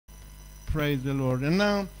Praise the Lord. And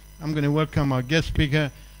now I'm going to welcome our guest speaker,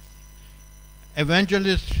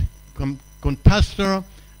 evangelist, pastor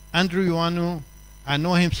Andrew Ioannou. I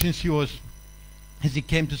know him since he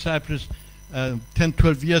came to Cyprus 10,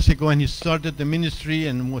 12 years ago, and he started the ministry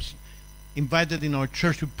and was invited in our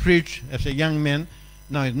church to preach as a young man.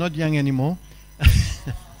 Now he's not young anymore.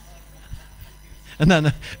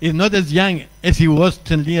 No, he's not as young as he was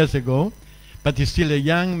 10 years ago, but he's still a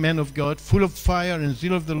young man of God, full of fire and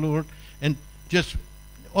zeal of the Lord. And just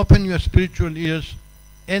open your spiritual ears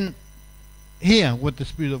and hear what the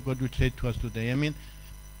Spirit of God would say to us today. I mean,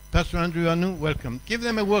 Pastor Andrew Ioannou, welcome. Give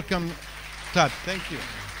them a welcome clap. Thank you.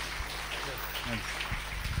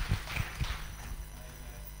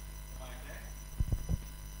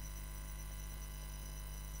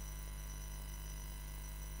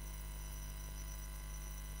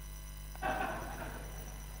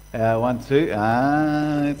 One, two.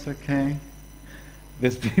 It's okay.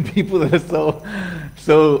 There's people that are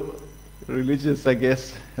so religious, I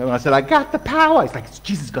guess. And when I said, I got the power, it's like,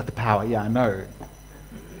 Jesus got the power. Yeah, I know.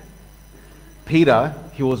 Peter,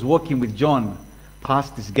 he was walking with John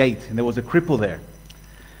past this gate, and there was a cripple there.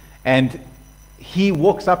 And he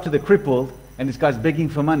walks up to the cripple, and this guy's begging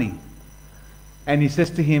for money. And he says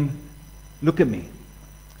to him, look at me.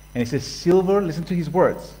 And he says, silver, listen to his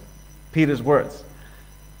words, Peter's words.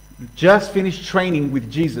 Just finished training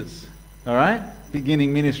with Jesus, all right?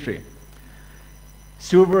 Beginning ministry.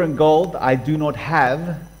 Silver and gold I do not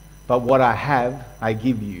have, but what I have, I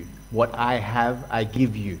give you. What I have, I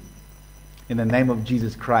give you. In the name of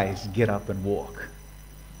Jesus Christ, get up and walk.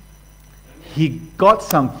 He got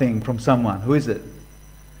something from someone. Who is it?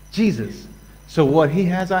 Jesus. So what he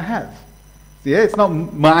has, I have. Yeah, it's not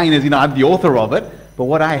mine as, I'm the author of it, but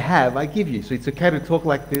what I have, I give you. So it's okay to talk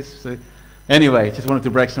like this. So anyway, just wanted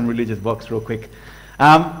to break some religious box real quick.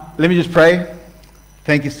 Let me just pray.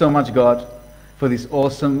 Thank you so much, God, for these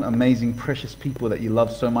awesome, amazing, precious people that you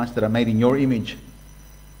love so much, that are made in your image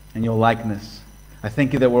and your likeness. I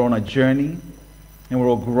thank you that we're on a journey and we're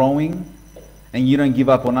all growing, and you don't give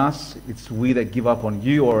up on us. It's we that give up on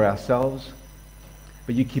you or ourselves,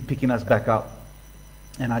 but you keep picking us back up.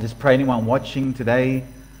 And I just pray anyone watching today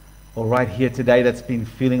or right here today that's been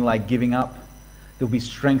feeling like giving up, they'll be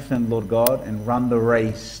strengthened, Lord God, and run the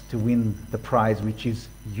race to win the prize, which is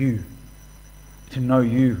you. To know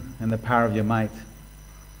you and the power of your might.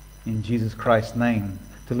 In Jesus Christ's name.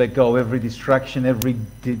 To let go of every distraction, every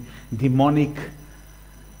demonic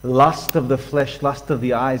lust of the flesh, lust of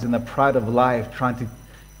the eyes, and the pride of life, trying to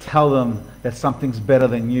tell them that something's better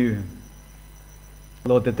than you.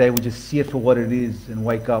 Lord, that they would just see it for what it is and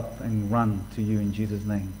wake up and run to you in Jesus'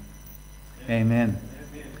 name. Amen.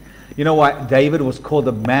 You know why David was called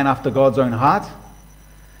a man after God's own heart?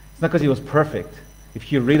 It's not because he was perfect. If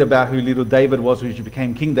you read about who little David was, who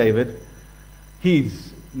became King David, he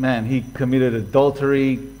committed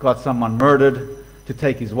adultery, got someone murdered to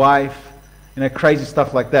take his wife, crazy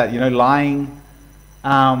stuff like that, lying.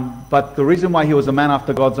 But the reason why he was a man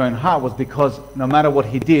after God's own heart was because no matter what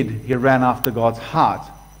he did, he ran after God's heart.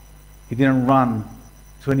 He didn't run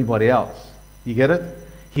to anybody else. You get it?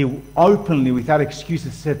 He openly, without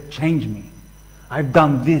excuses, said, change me. I've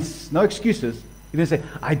done this. No excuses. He didn't say,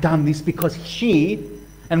 I've done this because she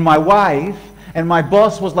and my wife and my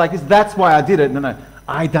boss was like this. That's why I did it. No.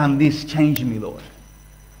 I done this. Change me, Lord.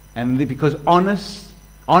 And because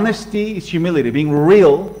honesty is humility. Being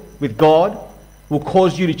real with God will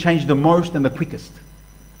cause you to change the most and the quickest.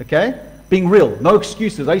 Okay? Being real. No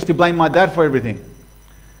excuses. I used to blame my dad for everything.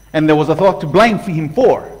 And there was a thought to blame him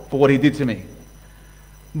for what he did to me.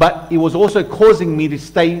 But it was also causing me to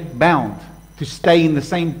stay bound, to stay in the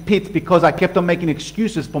same pit, because I kept on making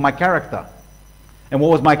excuses for my character. And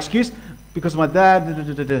what was my excuse? Because my dad,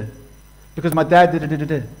 because my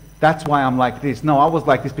dad, that's why I'm like this. No, I was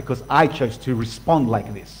like this because I chose to respond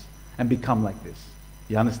like this and become like this.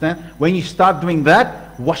 You understand? When you start doing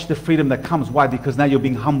that, watch the freedom that comes. Why? Because now you're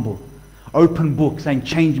being humble. Open book saying,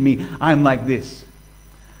 change me, I'm like this.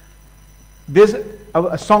 There's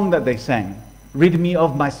a song that they sang. Rid me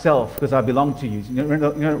of myself because I belong to you.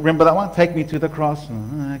 Remember that one? Take me to the cross.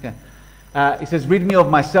 Okay. It says, rid me of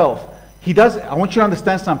myself. I want you to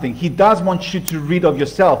understand something. He does want you to rid of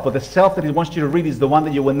yourself, but the self that he wants you to rid is the one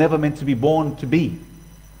that you were never meant to be born to be.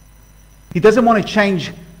 He doesn't want to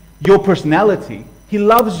change your personality. He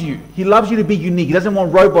loves you. He loves you to be unique. He doesn't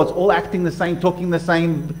want robots all acting the same, talking the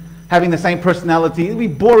same, having the same personality. It'll be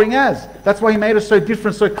boring as. That's why he made us so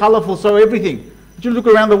different, so colorful, so everything. But you look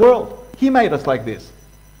around the world. He made us like this.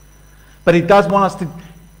 But he does want us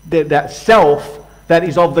to, that self that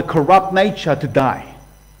is of the corrupt nature, to die.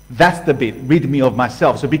 That's the bit. Rid me of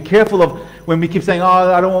myself. So be careful of when we keep saying, oh,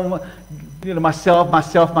 I don't want,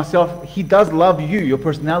 myself. He does love you, your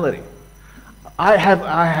personality. I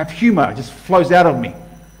have humor. It just flows out of me.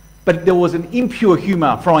 But there was an impure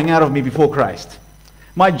humor flowing out of me before Christ.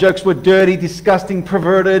 My jokes were dirty, disgusting,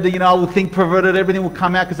 perverted. I would think perverted. Everything would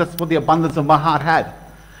come out because that's what the abundance of my heart had.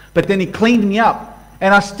 But then he cleaned me up.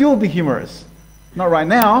 And I still be humorous. Not right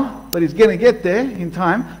now, but it's going to get there in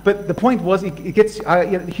time. But the point was,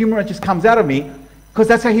 humor just comes out of me because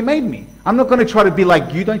that's how he made me. I'm not going to try to be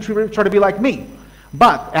like you. Don't try to be like me.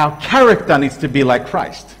 But our character needs to be like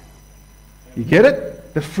Christ. You get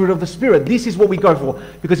it? The fruit of the Spirit. This is what we go for.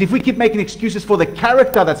 Because if we keep making excuses for the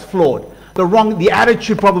character that's flawed, the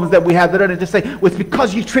attitude problems that we have, that are just say, well, it's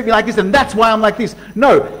because you treat me like this and that's why I'm like this.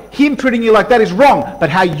 No, him treating you like that is wrong. But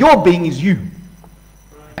how you're being is you.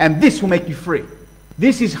 And this will make you free.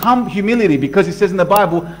 This is humility, because it says in the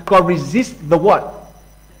Bible, God resists the what?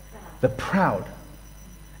 The proud.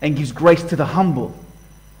 And gives grace to the humble.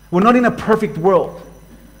 We're not in a perfect world.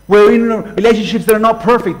 We're in relationships that are not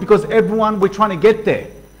perfect, because we're trying to get there.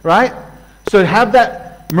 Right? So have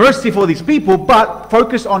that mercy for these people, but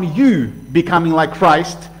focus on you becoming like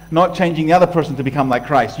Christ, not changing the other person to become like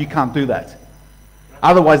Christ. You can't do that.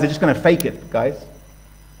 Otherwise, they're just going to fake it, guys.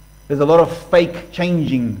 There's a lot of fake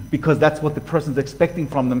changing because that's what the person's expecting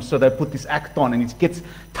from them, so they put this act on, and it gets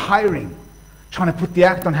tiring. Trying to put the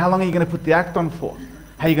act on. How long are you going to put the act on for?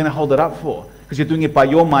 How are you going to hold it up for? Because you're doing it by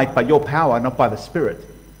your might, by your power, not by the Spirit.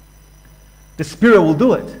 The Spirit will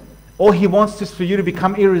do it. All He wants is for you to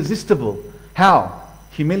become irresistible. How?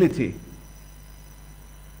 Humility.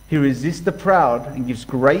 He resists the proud and gives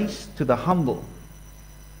grace to the humble.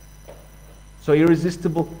 So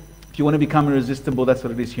irresistible. If you want to become irresistible, that's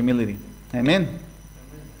what it is, humility. Amen.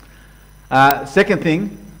 Second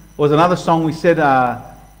thing was another song we said,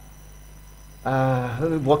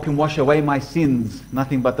 what can wash away my sins?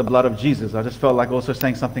 Nothing but the blood of Jesus. I just felt like also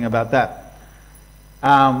saying something about that.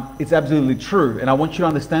 It's absolutely true. And I want you to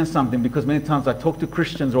understand something, because many times I talk to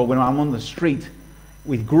Christians, or when I'm on the street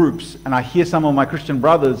with groups and I hear some of my Christian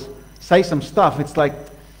brothers say some stuff, it's like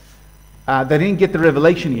they didn't get the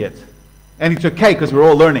revelation yet. And it's okay, because we're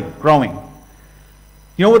all learning, growing.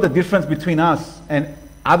 You know what the difference between us and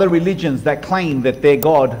other religions that claim that their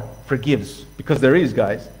God forgives? Because there is,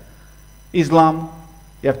 guys. Islam,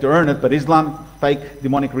 you have to earn it, but Islam, fake,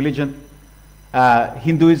 demonic religion.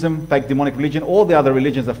 Hinduism, fake, demonic religion. All the other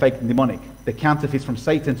religions are fake and demonic. They're counterfeits from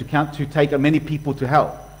Satan to take many people to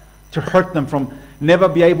hell, to hurt them from never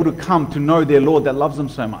be able to come to know their Lord that loves them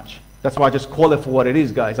so much. That's why I just call it for what it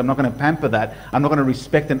is, guys. I'm not going to pamper that. I'm not going to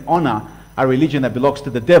respect and honor a religion that belongs to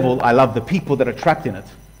the devil. I love the people that are trapped in it.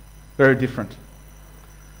 Very different.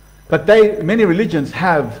 But many religions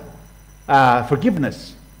have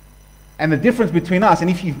forgiveness. And the difference between us, and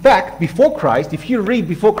if you, in fact, before Christ, if you read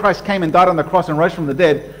before Christ came and died on the cross and rose from the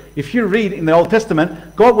dead, if you read in the Old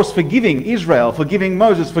Testament, God was forgiving Israel, forgiving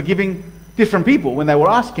Moses, forgiving different people when they were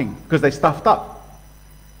asking, because they stuffed up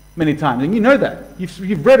many times. And you know that.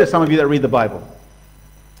 You've read it, some of you that read the Bible.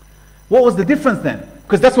 What was the difference then?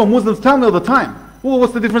 Because that's what Muslims tell me all the time. Well,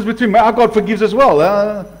 what's the difference between our God forgives as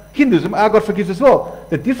well? Hinduism, our God forgives as well.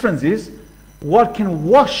 The difference is, what can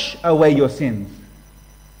wash away your sins?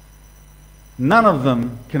 None of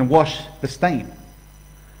them can wash the stain.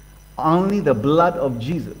 Only the blood of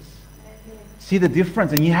Jesus. See the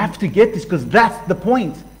difference? And you have to get this, because that's the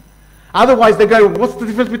point. Otherwise they go, what's the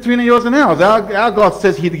difference between yours and ours? Our God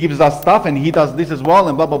says He gives us stuff and He does this as well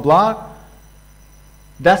and blah, blah, blah.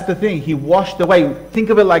 That's the thing. He washed away.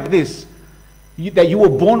 Think of it like this. That you were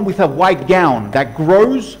born with a white gown that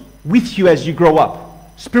grows with you as you grow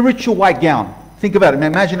up. Spiritual white gown. Think about it.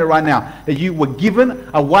 Imagine it right now. That you were given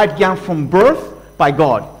a white gown from birth by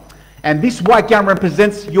God. And this white gown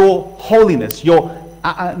represents your holiness, your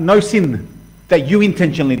no sin that you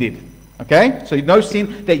intentionally did. Okay? So no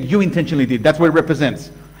sin that you intentionally did. That's what it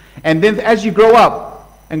represents. And then as you grow up,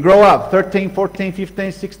 and grow up, 13, 14,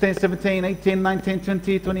 15, 16, 17, 18, 19,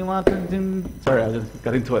 20, 21, 22, sorry, I just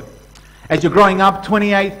got into it. As you're growing up,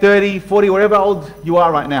 28, 30, 40, whatever old you are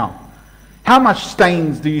right now, how much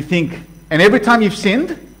stains do you think? And every time you've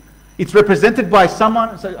sinned, it's represented by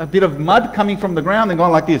someone, a bit of mud coming from the ground and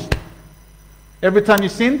going like this. Every time you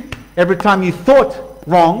sinned, every time you thought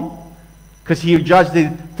wrong, because He judged the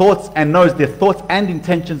thoughts and knows the thoughts and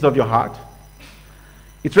intentions of your heart.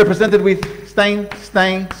 It's represented with stain,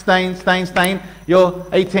 stain, stain, stain, stain. You're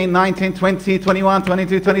 18, 19, 20, 21,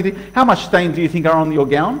 22, 23. How much stain do you think are on your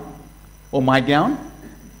gown? Or my gown?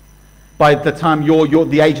 By the time you're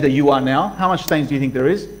the age that you are now, how much stains do you think there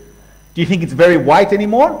is? Do you think it's very white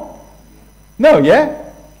anymore? No,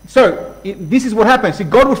 yeah? So, this is what happens. See,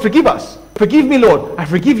 God would forgive us. Forgive me, Lord. I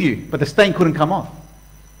forgive you. But the stain couldn't come off.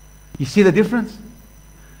 You see the difference?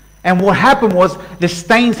 And what happened was the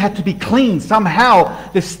stains had to be cleaned.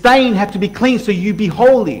 Somehow the stain had to be cleaned so you be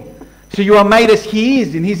holy. So you are made as He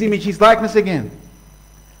is, in His image, His likeness again.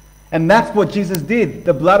 And that's what Jesus did.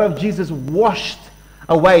 The blood of Jesus washed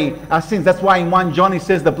away our sins. That's why in 1 John it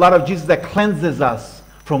says the blood of Jesus that cleanses us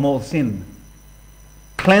from all sin.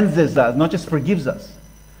 Cleanses us, not just forgives us.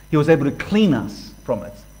 He was able to clean us from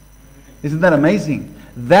it. Isn't that amazing?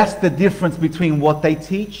 That's the difference between what they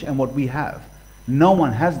teach and what we have. No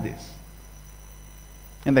one has this.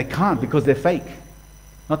 And they can't because they're fake.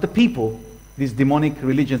 Not the people, these demonic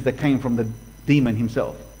religions that came from the demon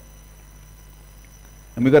himself.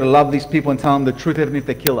 And we've got to love these people and tell them the truth even if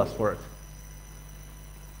they kill us for it.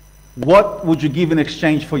 What would you give in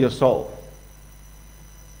exchange for your soul?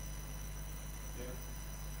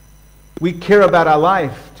 We care about our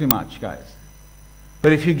life too much, guys.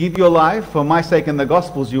 But if you give your life for my sake and the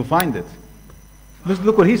Gospels, you'll find it.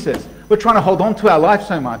 Look what he says. We're trying to hold on to our life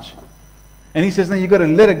so much. And he says, no, you've got to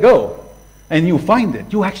let it go. And you'll find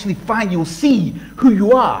it. You'll actually find, you'll see who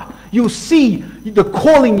you are. You'll see the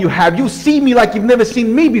calling you have. You'll see me like you've never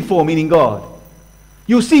seen me before, meaning God.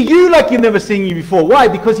 You'll see you like you've never seen you before. Why?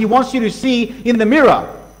 Because he wants you to see in the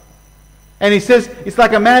mirror. And he says, it's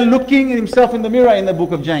like a man looking at himself in the mirror in the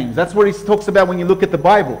book of James. That's what he talks about when you look at the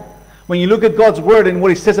Bible. When you look at God's word and what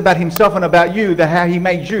he says about himself and about you, how he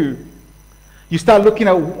made you, you start looking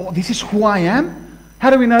at, oh, this is who I am? How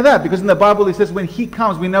do we know that? Because in the Bible it says when he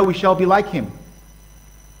comes, we know we shall be like him.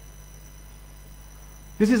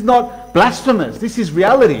 This is not blasphemous. This is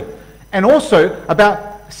reality. And also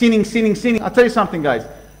about sinning. I'll tell you something, guys.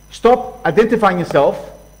 Stop identifying yourself.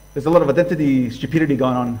 There's a lot of identity stupidity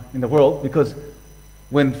going on in the world because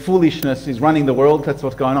when foolishness is running the world, that's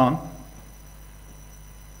what's going on.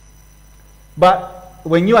 But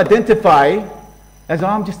when you identify as, oh,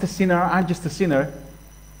 I'm just a sinner,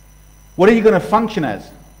 what are you going to function as?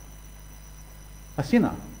 A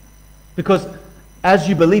sinner. Because as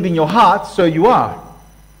you believe in your heart, so you are.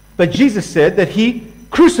 But Jesus said that he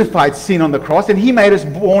crucified sin on the cross and he made us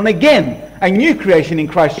born again. A new creation in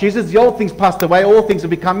Christ Jesus. The old things passed away, all things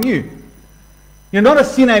have become new. You're not a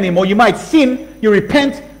sinner anymore. You might sin, you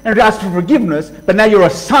repent and ask for forgiveness, but now you're a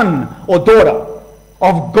son or daughter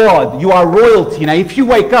of God. You are royalty. Now if you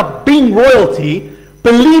wake up being royalty,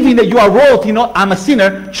 believing that you are royalty, not I'm a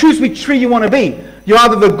sinner, choose which tree you want to be. You're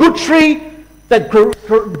either the good tree that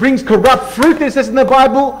brings corrupt fruit, it says in the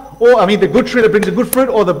Bible, or the good tree that brings a good fruit,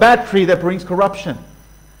 or the bad tree that brings corruption.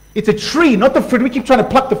 It's a tree, not the fruit. We keep trying to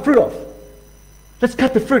pluck the fruit off. Let's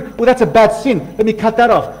cut the fruit. Well, that's a bad sin. Let me cut that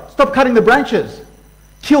off. Stop cutting the branches.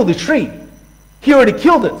 Kill the tree. He already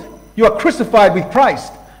killed it. You are crucified with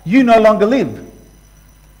Christ. You no longer live.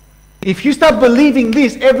 If you start believing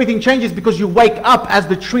this, everything changes because you wake up as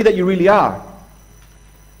the tree that you really are.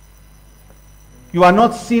 You are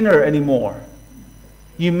not sinner anymore.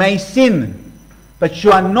 You may sin, but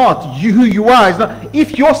you are not. Who you are is not.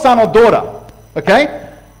 If your son or daughter, okay?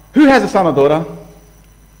 Who has a son or daughter?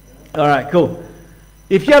 All right, cool.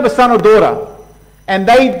 If you have a son or daughter and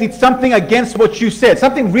they did something against what you said,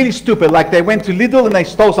 something really stupid, like they went to Lidl and they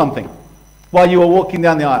stole something while you were walking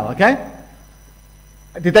down the aisle, okay?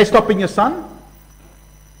 Did they stop being your son?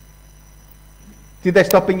 Did they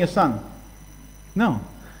stop being your son? No.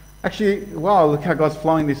 Actually, wow, look how God's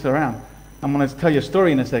flowing this around. I'm going to tell you a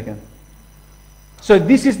story in a second. So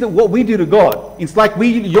this is what we do to God. It's like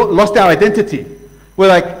we lost our identity. We're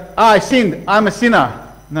like, I sinned, I'm a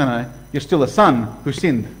sinner. No, you're still a son who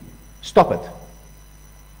sinned. Stop it.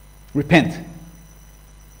 Repent.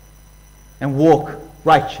 And walk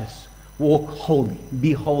righteous. Walk holy.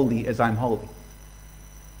 Be holy as I'm holy.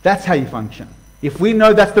 That's how you function. If we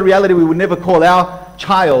know that's the reality, we would never call our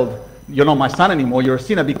child, you're not my son anymore, you're a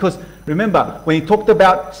sinner. Because remember, when he talked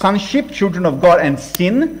about sonship, children of God, and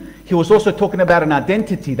sin, he was also talking about an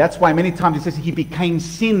identity. That's why many times he says he became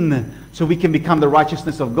sin so we can become the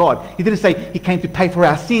righteousness of God. He didn't say he came to pay for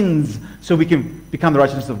our sins so we can become the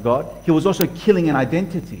righteousness of God. He was also killing an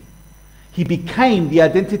identity. He became the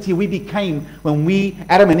identity we became when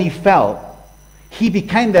Adam and Eve fell. He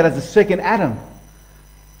became that as the second Adam.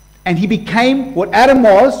 And he became what Adam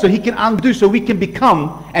was so he can undo, so we can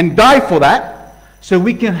become and die for that, so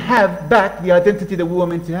we can have back the identity that we were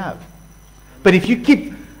meant to have. But if you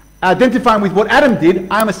keep identifying with what Adam did,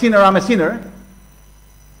 I'm a sinner,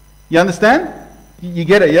 you understand? You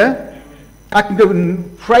get it, yeah? I can go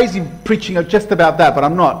crazy preaching just about that, but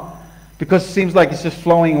I'm not. Because it seems like it's just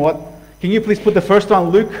flowing what? Can you please put the first one,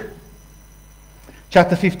 Luke?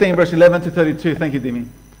 Chapter 15, verse 11 to 32. Thank you, Dimi.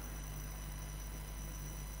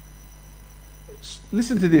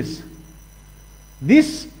 listen to this.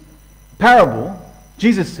 This parable,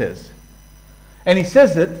 Jesus says, and he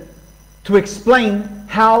says it to explain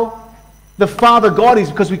how the Father God is,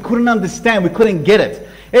 because we couldn't understand, we couldn't get it.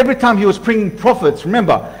 Every time he was bringing prophets,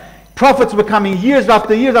 remember, prophets were coming years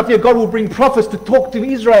after years after year. God will bring prophets to talk to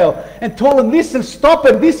Israel and tell them, listen, stop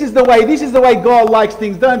it, this is the way God likes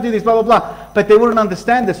things, don't do this, blah, blah, blah. But they wouldn't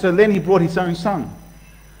understand it, so then he brought his own son,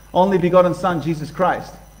 only begotten Son, Jesus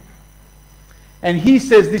Christ. And he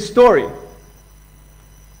says this story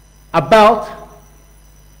about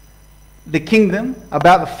the kingdom,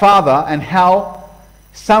 about the Father, and how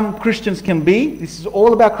some Christians can be. This is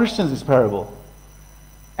all about Christians, this parable.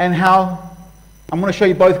 And how, I'm going to show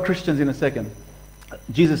you both Christians in a second.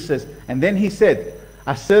 Jesus says, and then he said,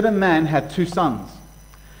 a certain man had 2 sons.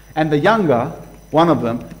 And the younger, one of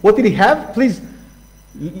them, what did he have? Please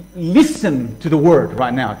listen to the word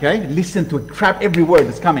right now, okay? Listen to it, grab every word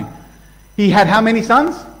that's coming. He had how many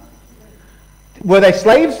sons? Were they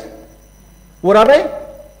slaves? What are they?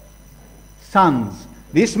 Sons.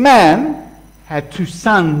 This man had 2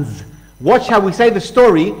 sons. Watch how we say the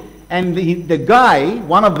story. And the guy,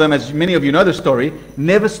 one of them, as many of you know the story,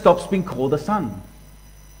 never stops being called a son.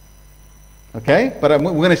 Okay? But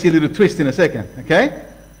we're going to see a little twist in a second. Okay?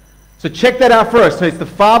 So check that out first. So it's the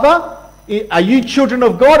Father. Are you children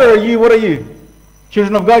of God, or what are you?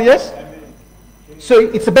 Children of God, yes? So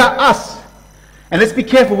it's about us. And let's be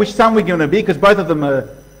careful which son we're going to be, because both of them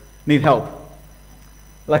need help.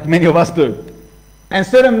 Like many of us do. And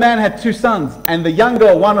certain man had 2 sons, and the younger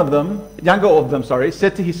of them,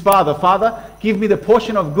 said to his father, Father, give me the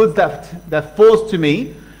portion of goods that falls to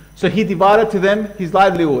me. So he divided to them his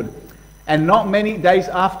livelihood. And not many days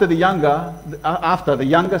after the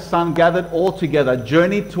younger son gathered all together,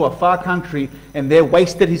 journeyed to a far country, and there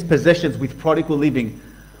wasted his possessions with prodigal living,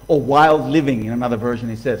 or wild living in another version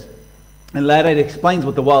it says. And later it explains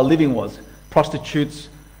what the wild living was. Prostitutes,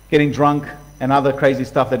 getting drunk, and other crazy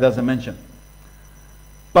stuff that doesn't mention.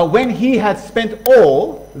 But when he had spent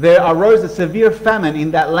all, there arose a severe famine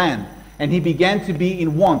in that land, and he began to be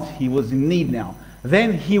in want. He was in need now.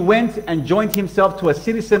 Then he went and joined himself to a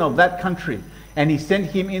citizen of that country, and he sent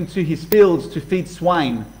him into his fields to feed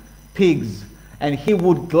swine, pigs, and he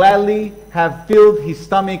would gladly have filled his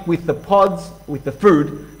stomach with the pods, with the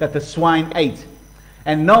food that the swine ate.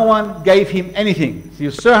 And no one gave him anything. So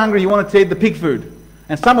you're so hungry you want to eat the pig food.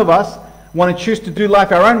 And some of us want to choose to do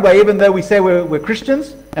life our own way, even though we say we're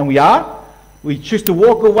Christians, and we are. We choose to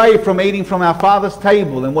walk away from eating from our Father's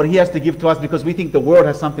table and what He has to give to us, because we think the world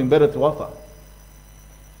has something better to offer.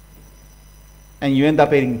 And you end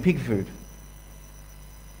up eating pig food.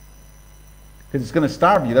 Because it's going to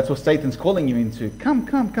starve you. That's what Satan's calling you into. Come,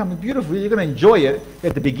 it's beautiful. You're going to enjoy it.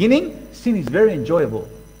 At the beginning, sin is very enjoyable.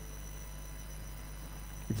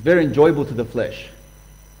 It's very enjoyable to the flesh.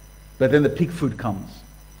 But then the pig food comes.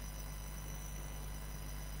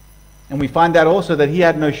 And we find out also that he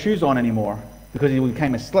had no shoes on anymore because he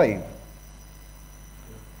became a slave.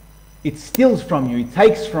 It steals from you, it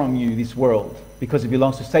takes from you this world because it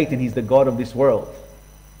belongs to Satan. He's the God of this world.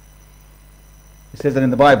 It says that in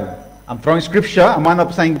the Bible. I'm throwing scripture. I might not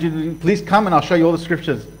be saying, please come and I'll show you all the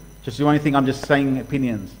scriptures. Just the only thing, I'm just saying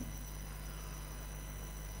opinions.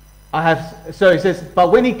 So he says,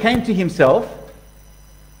 but when he came to himself,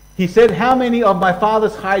 he said, how many of my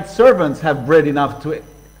father's hired servants have bread enough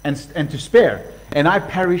and to spare, and I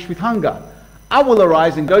perish with hunger? I will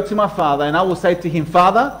arise and go to my father, and I will say to him,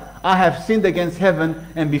 Father, I have sinned against heaven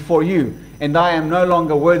and before you, and I am no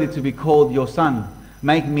longer worthy to be called your son.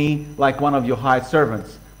 Make me like one of your hired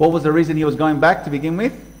servants. What was the reason he was going back to begin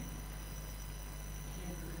with?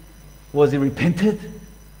 Was he repented?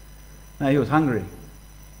 No, he was hungry.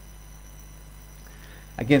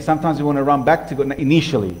 Again, sometimes we want to run back to God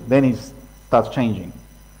initially, then he starts changing.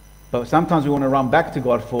 But sometimes we want to run back to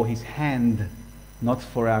God for His hand, not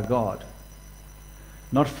for our God.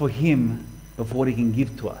 Not for Him, but for what He can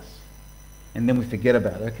give to us. And then we forget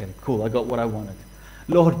about it. Okay, cool, I got what I wanted.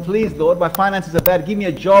 Lord, please, Lord, my finances are bad. Give me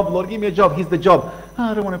a job, Lord, give me a job. Here's the job. Oh,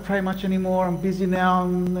 I don't want to pray much anymore. I'm busy now.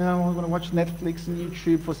 Now I'm going to watch Netflix and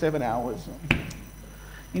YouTube for 7 hours.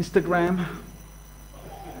 Instagram.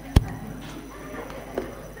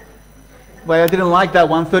 Wait, I didn't like that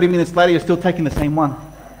one. 30 minutes later, you're still taking the same one.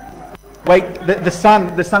 Wait, the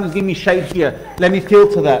sun is giving me shade here. Let me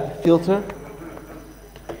filter that. Filter.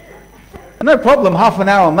 No problem, half an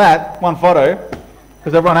hour on that, one photo,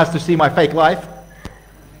 because everyone has to see my fake life.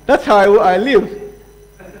 That's how I live.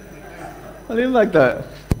 I live like that.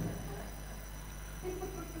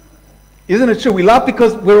 Isn't it true? We laugh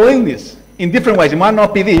because we're all in this in different ways. It might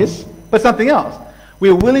not be this, but something else.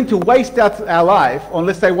 We're willing to waste out our life on,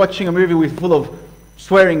 let's say, watching a movie with full of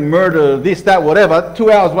swearing murder, this, that, whatever,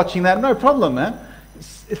 2 hours watching that, no problem, man.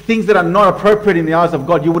 Things that are not appropriate in the eyes of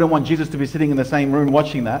God, you wouldn't want Jesus to be sitting in the same room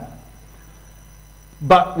watching that.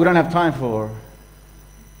 But we don't have time to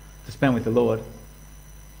spend with the Lord.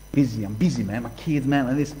 I'm busy, man. My kids, man,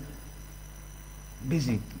 like this.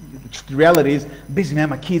 Busy. The reality is, busy, man.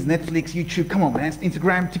 My kids, Netflix, YouTube, come on, man.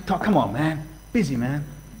 Instagram, TikTok, come on, man. Busy, man.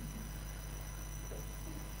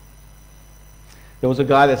 There was a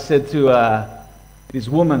guy that said to this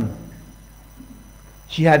woman,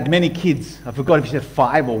 she had many kids. I forgot if she said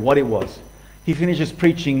 5 or what it was. He finishes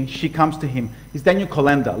preaching. She comes to him. He's Daniel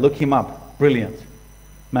Kolenda. Look him up. Brilliant.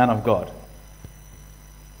 Man of God.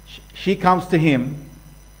 She comes to him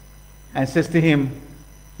and says to him,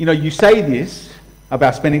 you know, you say this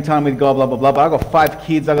about spending time with God, blah, blah, blah, but I've got 5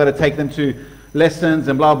 kids. I've got to take them to lessons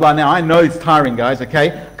and blah, blah. Now, I know it's tiring, guys, okay?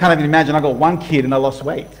 I can't even imagine. I've got 1 kid and I lost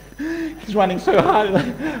weight. He's running so hard.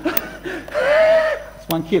 It's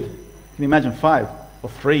 1 kid. Can you imagine 5? Or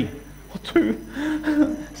 3, or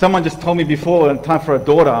 2. Someone just told me before, time for a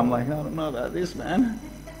daughter. I'm like, I don't know about this, man.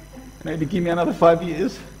 Maybe give me another 5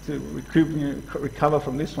 years to recover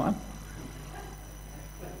from this one.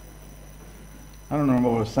 I don't remember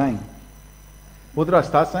what I was saying. What did I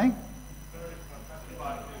start saying?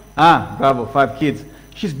 Bravo, 5 kids.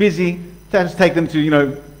 She's busy. Just take them to, you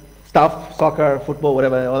know, stuff, soccer, football,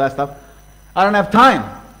 whatever, all that stuff. I don't have time.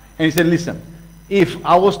 And he said, listen, if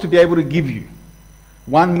I was to be able to give you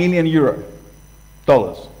 1 million euro,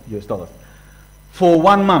 US dollars, for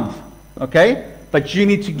 1 month, okay? But you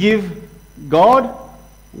need to give God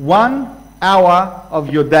 1 hour of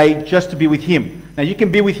your day just to be with Him. Now you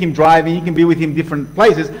can be with Him driving, you can be with Him different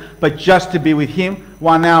places, but just to be with Him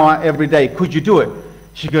 1 hour every day. Could you do it?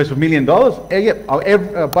 She goes, for $1 million?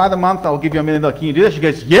 Yep. By the month I'll give you $1 million. Can you do that? She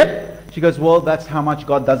goes, yep. She goes, well, that's how much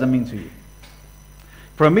God doesn't mean to you.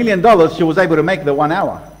 For $1 million, she was able to make the 1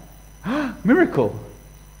 hour. Miracle.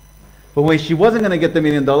 But when she wasn't going to get the $1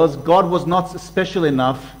 million, God was not special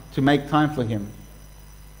enough to make time for him.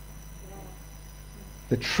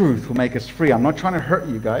 The truth will make us free. I'm not trying to hurt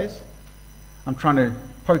you guys. I'm trying to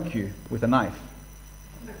poke you with a knife.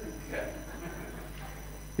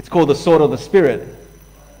 It's called the sword of the Spirit.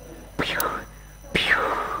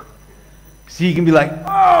 So you can be like,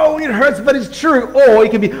 oh, it hurts, but it's true. Or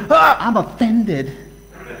you can be, I'm offended.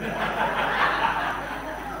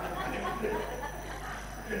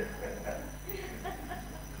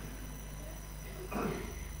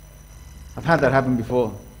 I've had that happen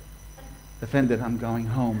before. Offended, I'm going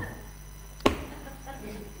home.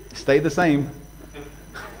 Stay the same.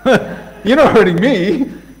 You're not hurting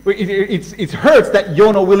me. It hurts that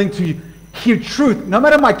you're not willing to hear truth. No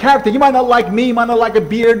matter my character, you might not like me, you might not like a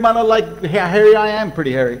beard, might not like how hairy I am.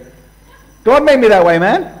 Pretty hairy. God made me that way,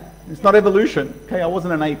 man. It's not evolution. Okay, I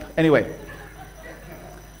wasn't an ape. Anyway.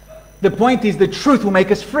 The point is the truth will make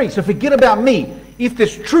us free. So forget about me. If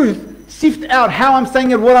there's truth, sift out how I'm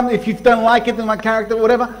saying it, if you don't like it in my character,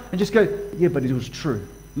 whatever, and just go, yeah, but it was true.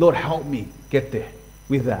 Lord, help me get there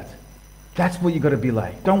with that. That's what you've got to be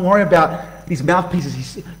like. Don't worry about these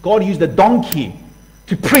mouthpieces. God used a donkey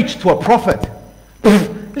to preach to a prophet.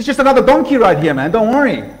 It's just another donkey right here, man. Don't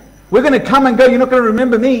worry. We're going to come and go. You're not going to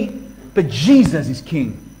remember me. But Jesus is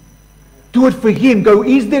King. Do it for Him. Go,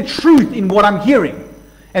 is there truth in what I'm hearing?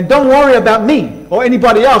 And don't worry about me or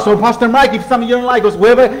anybody else or Pastor Mike if some of you don't like us,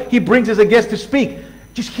 whoever he brings as a guest to speak.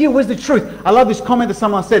 Just hear where's the truth. I love this comment that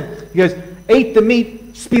someone said. He goes, eat the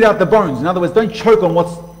meat, spit out the bones. In other words, don't choke on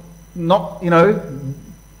what's not,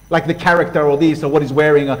 like the character or this or what he's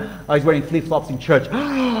wearing. Or he's wearing flip-flops in church.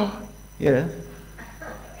 Yeah.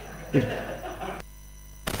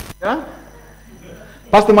 Yeah?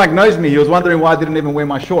 Pastor Mike knows me. He was wondering why I didn't even wear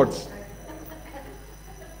my shorts.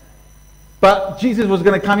 But Jesus was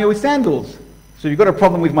going to come here with sandals. So if you've got a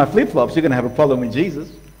problem with my flip-flops, you're going to have a problem with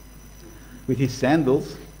Jesus. With his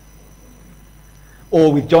sandals.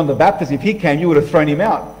 Or with John the Baptist, if he came, you would have thrown him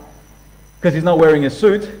out. Because he's not wearing a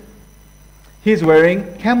suit. He's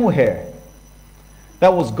wearing camel hair.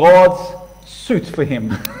 That was God's suit for him.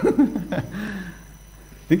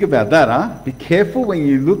 Think about that, huh? Be careful when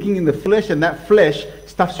you're looking in the flesh and that flesh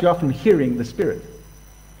stops you up from hearing the Spirit.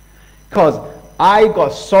 Because I got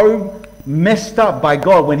so messed up by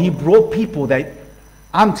God when He brought people that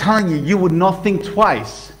I'm telling you, you would not think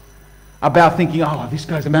twice about thinking, oh, this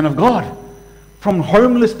guy's a man of God. From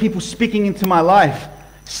homeless people speaking into my life,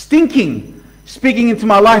 stinking, speaking into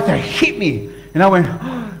my life, that hit me. And I went,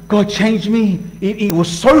 oh, God changed me. It was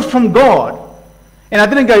so from God. And I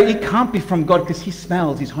didn't go, it can't be from God because he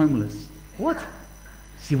smells, he's homeless. What?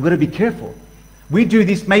 See, we've got to be careful. We do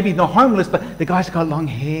this, maybe not homeless, but the guy's got long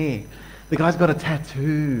hair. The guy's got a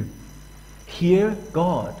tattoo. Hear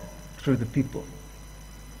God through the people.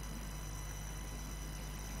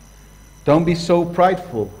 Don't be so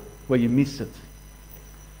prideful where you miss it.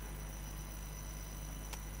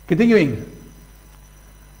 Continuing.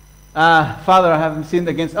 Father, I haven't sinned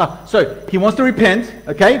against... so he wants to repent,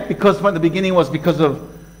 okay? Because from the beginning was because of...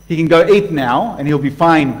 He can go eat now, and he'll be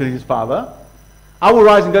fine because he's his father. I will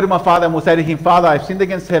rise and go to my father and will say to him, Father, I've sinned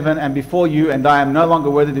against heaven and before you, and I am no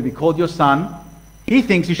longer worthy to be called your son. He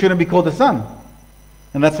thinks he shouldn't be called a son.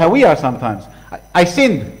 And that's how we are sometimes. I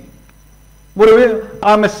sinned.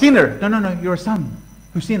 I'm a sinner. No, you're a son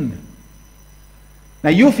who sinned. Now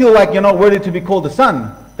you feel like you're not worthy to be called a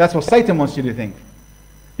son. That's what Satan wants you to think.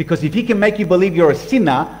 Because if he can make you believe you're a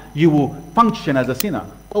sinner, you will function as a sinner.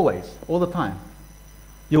 Always. All the time.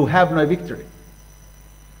 You'll have no victory.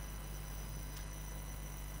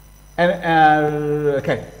 And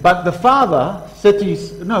okay. But the father said to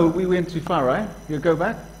his... No, we went too far, right? You go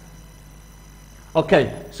back?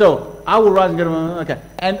 Okay. So, I will rise and go to my... Okay.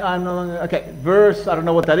 And I'm no longer... Okay. Verse, I don't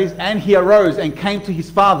know what that is. And he arose and came to his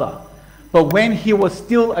father. But when he was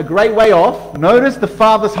still a great way off, notice the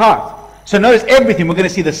father's heart. So notice everything. We're going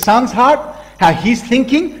to see the son's heart, how he's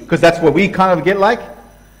thinking, because that's what we kind of get like.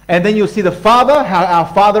 And then you'll see the father, how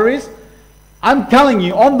our father is. I'm telling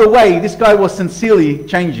you, on the way, this guy was sincerely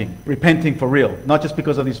changing, repenting for real. Not just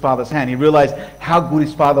because of his father's hand. He realized how good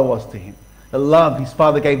his father was to him. The love his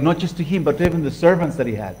father gave, not just to him, but to even the servants that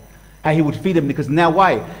he had. How he would feed them. Because now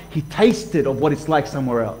why? He tasted of what it's like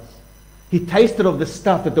somewhere else. He tasted of the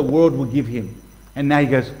stuff that the world will give him. And now he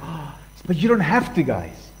goes, oh, but you don't have to,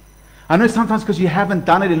 guys. I know sometimes because you haven't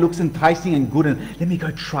done it, it looks enticing and good. And let me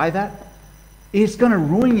go try that. It's going to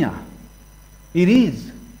ruin you. It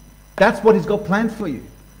is. That's what he's got planned for you.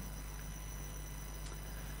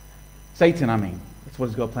 Satan, I mean. That's what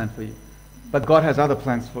he's got planned for you. But God has other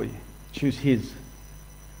plans for you. Choose his.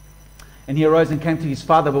 And he arose and came to his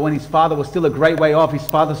father. But when his father was still a great way off, his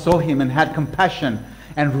father saw him and had compassion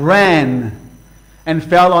and ran and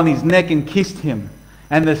fell on his neck and kissed him.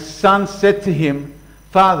 And the son said to him,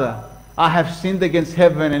 Father, I have sinned against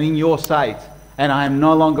heaven and in your sight, and I am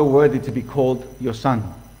no longer worthy to be called your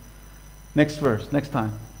son. Next verse, next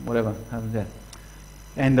time, whatever.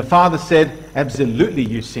 And the father said, absolutely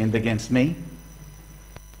you sinned against me.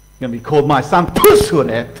 You're going to be called my son.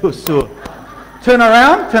 Tusu. Turn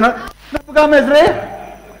around.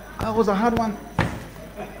 That was a hard one.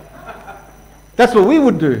 That's what we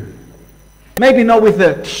would do. Maybe not with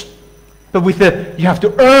the, but with the, you have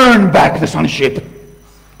to earn back the sonship.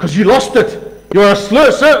 Because you lost it. You're a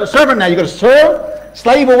servant now. You've got to serve,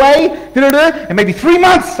 slave away, and maybe 3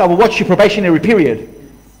 months I will watch your probationary period.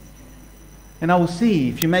 And I will see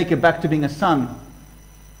if you make it back to being a son.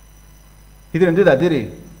 He didn't do that, did he?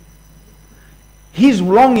 He's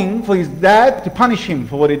longing for his dad to punish him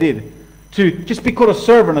for what he did. To just be called a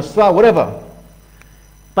servant, a slave, whatever.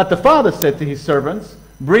 But the father said to his servants,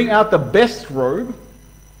 bring out the best robe,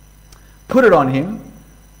 put it on him,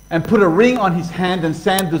 and put a ring on his hand and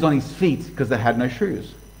sandals on his feet, because they had no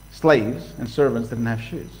shoes. Slaves and servants didn't have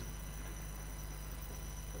shoes.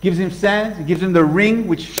 Gives him sandals, gives him the ring,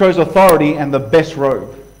 which shows authority, and the best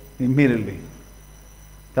robe immediately.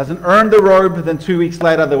 Doesn't earn the robe, then 2 weeks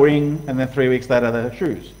later the ring, and then 3 weeks later the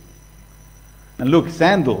shoes. And look,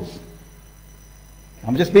 sandals.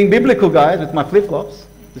 I'm just being biblical, guys, with my flip-flops.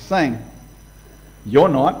 Just saying. You're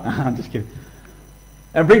not. I'm just kidding.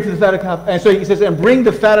 And bring to the fatted calf. And so he says, and bring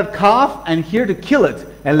the fatted calf, and here to kill it,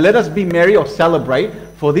 and let us be merry or celebrate,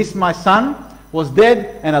 for this my son was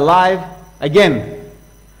dead and alive again.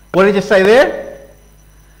 What did you say there?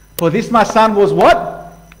 For this my son was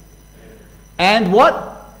what? And what?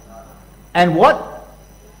 And what?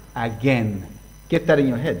 Again. Get that in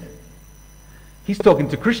your head. He's talking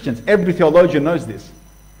to Christians. Every theologian knows this.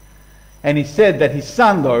 And he said that his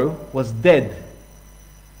son, though, was dead,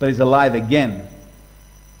 but he's alive again.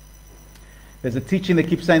 There's a teaching that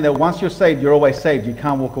keeps saying that once you're saved, you're always saved. You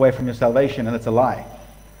can't walk away from your salvation, and that's a lie.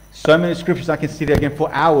 So many scriptures I can sit here again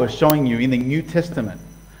for hours showing you in the New Testament,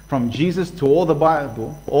 from Jesus to all the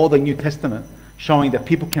Bible, all the New Testament, showing that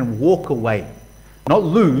people can walk away, not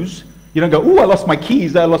lose. You don't go, ooh, I lost my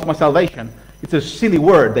keys, I lost my salvation. It's a silly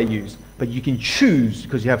word they use. But you can choose,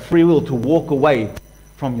 because you have free will, to walk away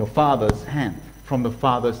from your Father's hand, from the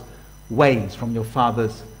Father's ways, from your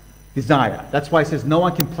Father's desire. That's why it says no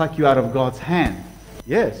one can pluck you out of God's hand.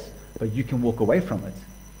 Yes, but you can walk away from it.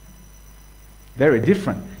 Very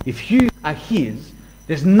different. If you are His,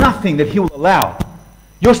 there's nothing that He will allow.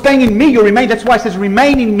 You're staying in me, you remain. That's why it says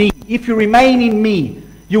remain in me. If you remain in me,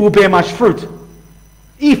 you will bear much fruit.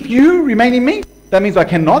 If you remain in me, that means I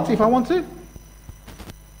cannot if I want to.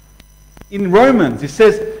 In Romans, it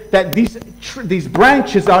says that these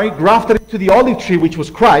branches are grafted into the olive tree, which was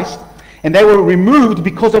Christ, and they were removed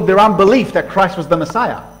because of their unbelief that Christ was the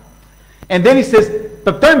Messiah. And then he says,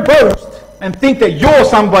 but don't boast and think that you're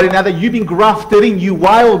somebody now that you've been grafted in, you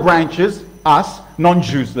wild branches, us,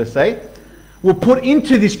 non-Jews, let's say, were put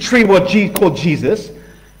into this tree called Jesus.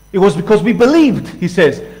 It was because we believed, he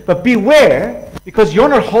says. But beware, because you're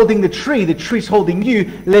not holding the tree's holding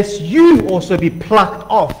you, lest you also be plucked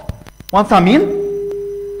off. Once I'm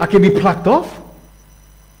in, I can be plucked off.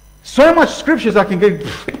 So much scriptures I can get.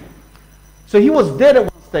 So he was dead at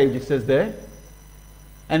one stage, it says there,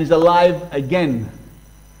 and is alive again.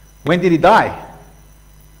 When did he die?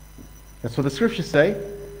 That's what the scriptures say.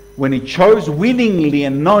 When he chose willingly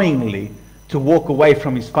and knowingly to walk away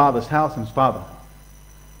from his father's house and his father.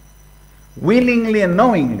 Willingly and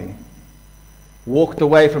knowingly walked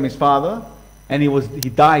away from his father, and he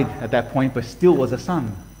died at that point, but still was a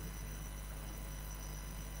son.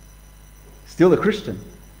 Still a Christian.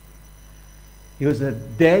 He was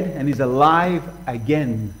dead and he's alive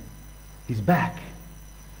again. He's back.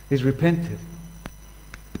 He's repented.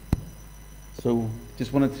 So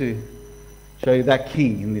just wanted to show you that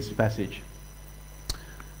key in this passage.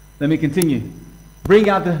 Let me continue. Bring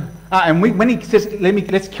out the... when he says,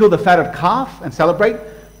 let's kill the fatted calf and celebrate,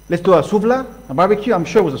 let's do a suvla, a barbecue. I'm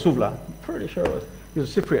sure it was a suvla. I'm pretty sure it was. He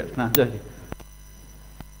was a Cypriot. No, I'm joking.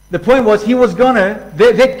 The point was,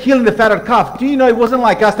 they're killing the fatted calf. Do you know, it wasn't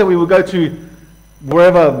like us that we would go to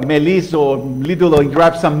wherever, Melis or Lidl, or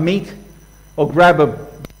grab some meat, or grab a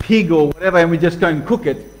pig or whatever, and we just go and cook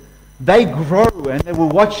it. They grow, and they were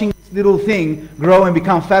watching this little thing grow and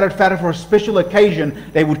become fatter for a special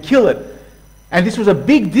occasion. They would kill it. And this was a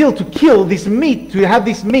big deal to kill this meat, to have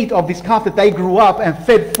this meat of this calf that they grew up and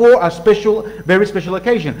fed for a special, very special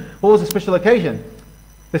occasion. What was the special occasion?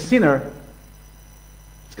 The sinner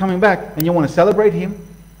is coming back, and you want to celebrate him?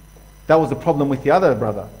 That was the problem with the other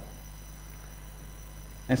brother.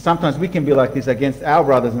 And sometimes we can be like this against our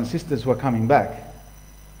brothers and sisters who are coming back.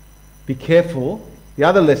 Be careful. The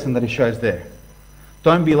other lesson that he shows there.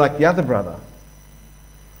 Don't be like the other brother.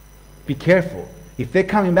 Be careful. If they're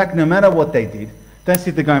coming back, no matter what they did, don't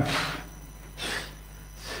sit there going...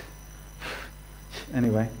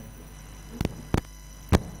 Anyway.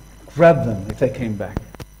 Grab them if they came back.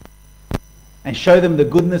 And show them the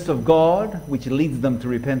goodness of God, which leads them to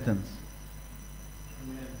repentance.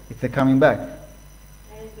 If they're coming back.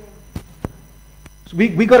 So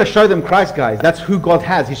we got to show them Christ, guys. That's who God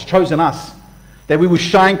has. He's chosen us. That we will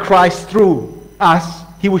shine Christ through us.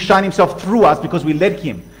 He will shine himself through us because we let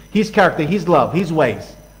him. His character, his love, his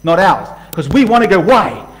ways, not ours. Because we want to go,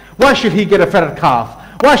 why? Why should he get a fatted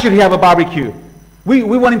calf? Why should he have a barbecue? We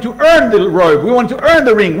want him to earn the robe. We want him to earn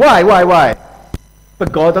the ring. Why?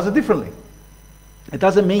 But God does it differently. It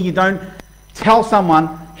doesn't mean you don't tell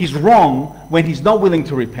someone he's wrong when he's not willing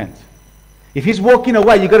to repent. If he's walking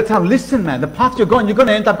away, you've got to tell him, listen, man, the path you're going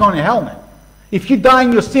to end up going to hell, man. If you die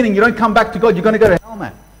in your sin and you don't come back to God, you're going to go to hell,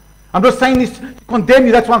 man. I'm not saying this to condemn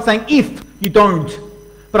you. That's why I'm saying if you don't.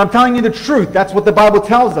 But I'm telling you the truth. That's what the Bible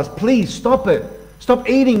tells us. Please stop it. Stop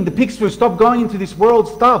eating the pig's food. Stop going into this world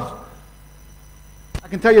stuff. I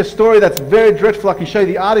can tell you a story that's very dreadful. I can show you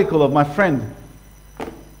the article of my friend.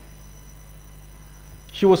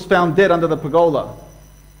 She was found dead under the pergola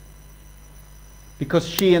because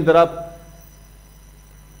she ended up...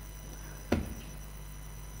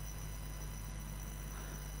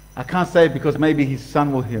 I can't say it because maybe his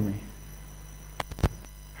son will hear me.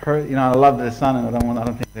 I love their son, and I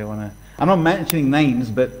don't think they want to. I'm not mentioning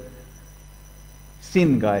names, but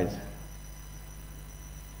sin, guys.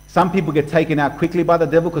 Some people get taken out quickly by the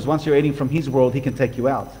devil because once you're eating from his world, he can take you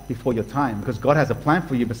out before your time. Because God has a plan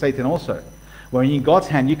for you, but Satan also. When you're in God's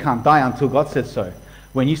hand, you can't die until God says so.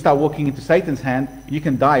 When you start walking into Satan's hand, you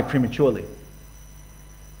can die prematurely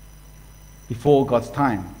before God's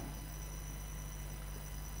time.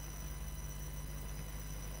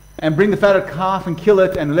 And bring the fatted calf and kill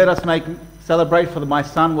it, and let us celebrate, for my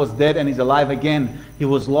son was dead and is alive again. He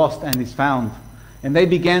was lost and is found. And they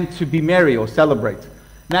began to be merry or celebrate.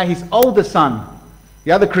 Now his older son,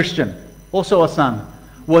 the other Christian, also a son,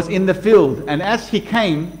 was in the field. And as he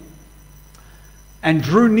came and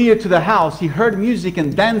drew near to the house, he heard music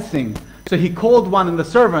and dancing. So he called one of the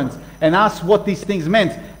servants and asked what these things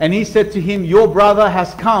meant. And he said to him, your brother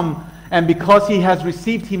has come, and because he has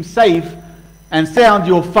received him safe and sound,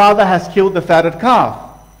 your father has killed the fatted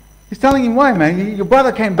calf. He's telling him, why, man? Your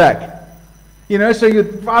brother came back. So your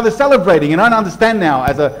father's celebrating. And I understand now,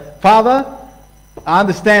 as a father, I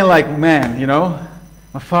understand,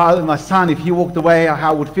 my father, my son, if he walked away,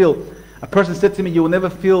 how I would feel. A person said to me, you will never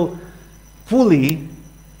feel fully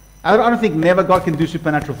I don't think never God can do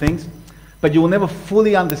supernatural things, but you will never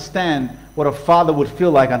fully understand what a father would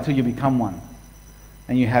feel like until you become one.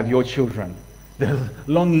 And you have your children. They're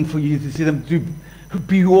longing for you to see them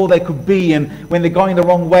be all they could be, and when they're going the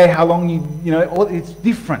wrong way, how long it's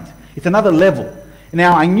different. It's another level.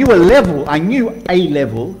 Now, I knew a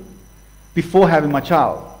level before having my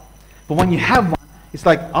child. But when you have one, it's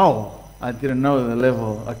like, oh, I didn't know the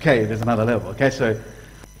level. Okay, there's another level. Okay, so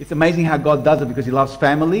it's amazing how God does it because He loves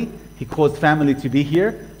family. He caused family to be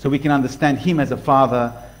here so we can understand Him as a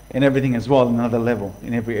father and everything as well, another level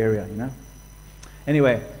in every area,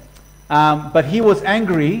 Anyway, but he was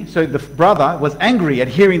angry, so the brother was angry at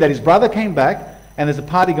hearing that his brother came back and there's a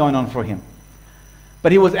party going on for him.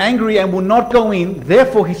 But he was angry and would not go in,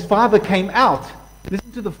 therefore his father came out.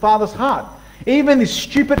 Listen to the father's heart. Even this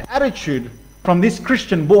stupid attitude from this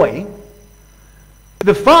Christian boy,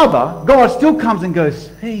 the father, God still comes and goes,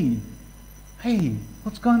 hey,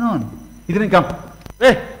 what's going on? He didn't come,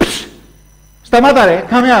 hey, stamatare,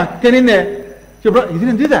 come here, get in there. He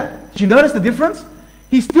didn't do that. Did you notice the difference?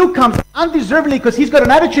 He still comes undeservedly because he's got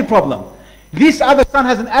an attitude problem. This other son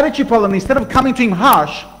has an attitude problem. Instead of coming to him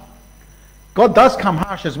harsh, God does come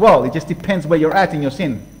harsh as well. It just depends where you're at in your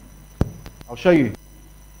sin. I'll show you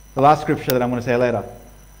the last scripture that I'm going to say later.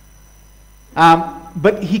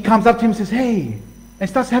 But he comes up to him and says, hey, and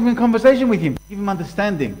starts having a conversation with him. Give him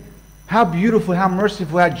understanding. How beautiful, how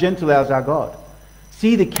merciful, how gentle is our God.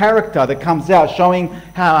 See the character that comes out showing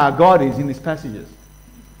how our God is in these passages.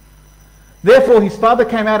 Therefore, his father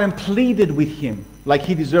came out and pleaded with him like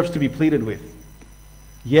he deserves to be pleaded with.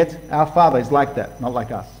 Yet, our father is like that, not like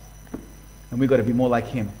us. And we've got to be more like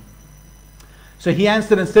him. So he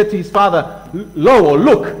answered and said to his father, lo, or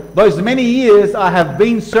look, those many years I have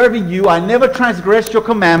been serving you, I never transgressed your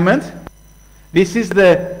commandment. This is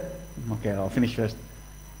the... Okay, I'll finish first.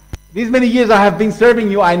 These many years I have been serving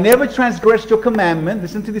you, I never transgressed your commandment,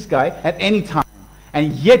 listen to this guy, at any time.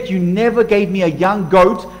 And yet you never gave me a young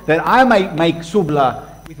goat that I might make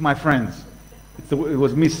subla with my friends. It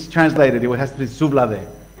was mistranslated. It has to be subla there.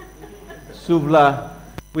 Subla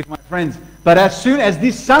with my friends. But as soon as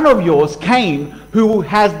this son of yours came, who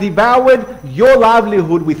has devoured your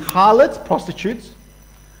livelihood with harlots, prostitutes,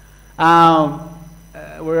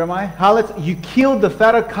 where am I? Harlots, you killed the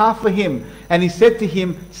fatter calf for him. And he said to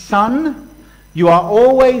him, son, you are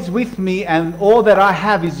always with me and all that I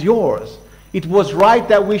have is yours. It was right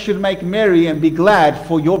that we should make merry and be glad,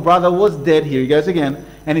 for your brother was dead, here he goes again,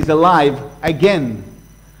 and is alive again,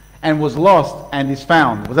 and was lost and is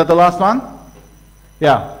found. Was that the last one?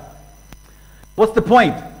 Yeah. What's the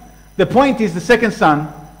point? The point is the second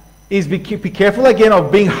son is be careful again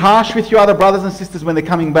of being harsh with your other brothers and sisters when they're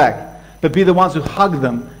coming back, but be the ones who hug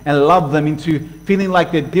them and love them into feeling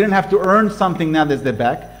like they didn't have to earn something now that they're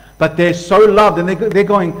back, but they're so loved and they're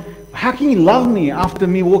going, how can you love me after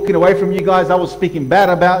me walking away from you guys? I was speaking bad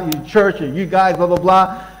about you, church, and you guys, blah, blah,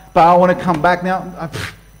 blah. But I want to come back now.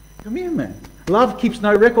 Come here, man. Love keeps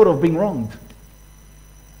no record of being wronged.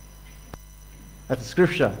 That's the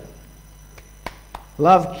scripture.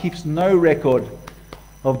 Love keeps no record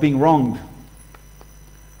of being wronged.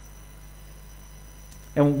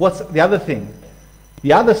 And what's the other thing?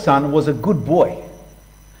 The other son was a good boy.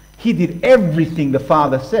 He did everything the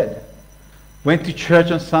father said. Went to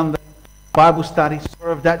church on Sunday, Bible study,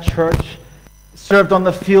 served at church, served on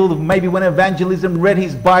the field, maybe went evangelism, read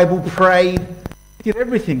his Bible, prayed. He did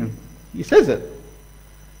everything. He says it.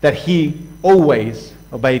 That he always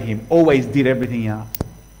obeyed him, always did everything he asked.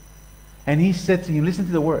 And he said to him, listen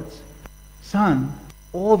to the words, son,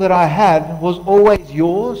 all that I had was always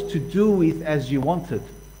yours to do with as you wanted.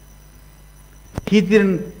 He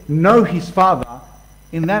didn't know his father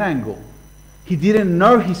in that angle. He didn't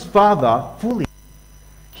know his father fully.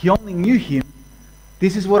 He only knew him.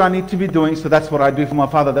 This is what I need to be doing, so that's what I do for my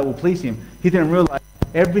father that will please him. He didn't realize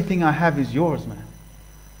everything I have is yours, man.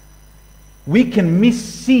 We can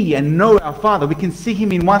mis-see and know our father. We can see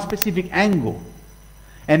him in one specific angle.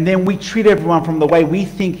 And then we treat everyone from the way we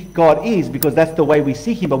think God is, because that's the way we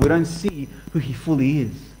see him, but we don't see who he fully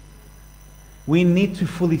is. We need to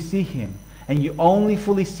fully see him. And you only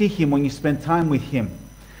fully see him when you spend time with him.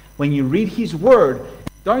 When you read his word,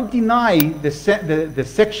 don't deny the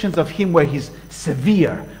sections of him where he's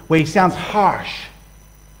severe, where he sounds harsh.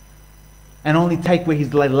 And only take where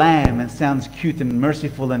he's like lamb and sounds cute and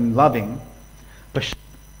merciful and loving. But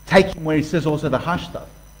take him where he says also the harsh stuff.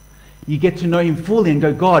 You get to know him fully and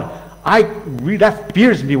go, God, that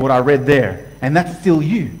fears me what I read there. And that's still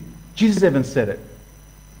you. Jesus even said it.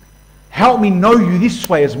 Help me know you this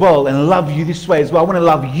way as well and love you this way as well. I want to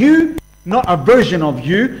love you not a version of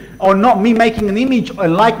you, or not me making an image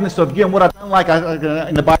and likeness of you, and what I don't like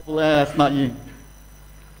in the Bible, that's not you.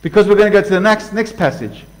 Because we're going to go to the next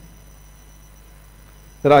passage.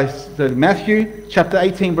 So Matthew chapter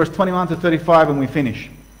 18, verse 21 to 35, and we finish.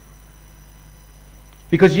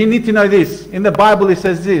 Because you need to know this. In the Bible it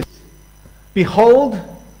says this: behold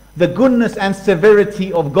the goodness and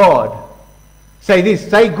severity of God. Say this.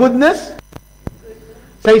 Say goodness.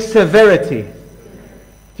 Say severity.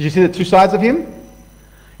 Did you see the two sides of him?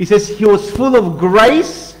 He says he was full of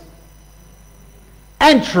grace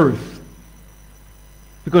and truth.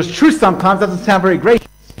 Because truth sometimes doesn't sound very gracious.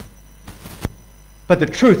 But the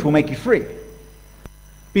truth will make you free.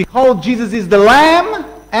 Behold, Jesus is the Lamb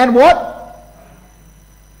and what?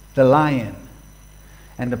 The Lion.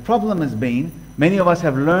 And the problem has been, many of us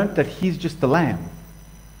have learned that he's just the Lamb.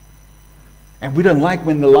 And we don't like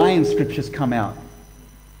when the Lion scriptures come out.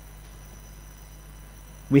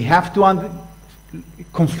 We have to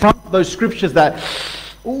confront those scriptures that,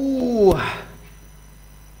 ooh,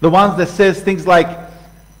 the ones that says things like,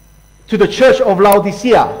 to the church of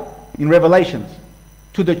Laodicea in Revelations.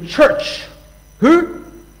 To the church. Who?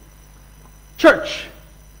 Church.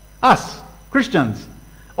 Us, Christians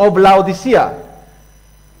of Laodicea.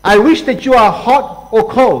 I wish that you are hot or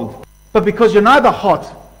cold. But because you're neither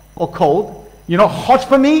hot or cold, you're not hot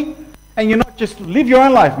for me, and you're not just live your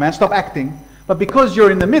own life, man. Stop acting. But because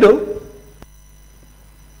you're in the middle,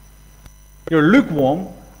 you're lukewarm,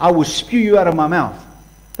 I will spew you out of my mouth.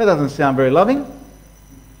 That doesn't sound very loving.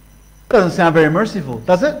 That doesn't sound very merciful,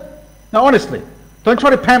 does it? Now, honestly, don't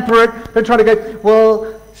try to pamper it. Don't try to go,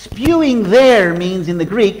 well, spewing there means in the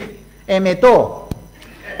Greek, emeto.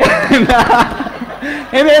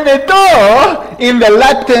 And emeto, in the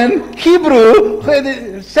Latin, Hebrew,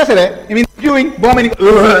 it means spewing, vomiting.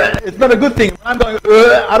 It's not a good thing. I'm going,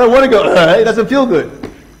 I don't want to go, it doesn't feel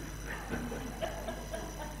good.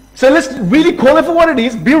 So let's really call it for what it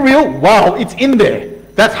is. Be real. Wow, it's in there.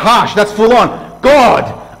 That's harsh. That's full on.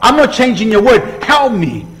 God, I'm not changing your word. Help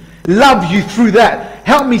me love you through that.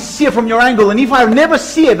 Help me see it from your angle. And if I never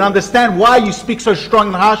see it and understand why you speak so strong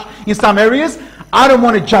and harsh in some areas, I don't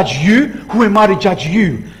want to judge you. Who am I to judge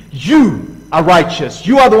you? You are righteous.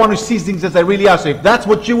 You are the one who sees things as they really are. So if that's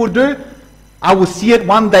what you will do, I will see it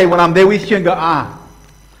one day when I'm there with you and go, ah.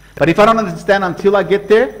 But if I don't understand until I get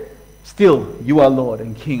there, still, you are Lord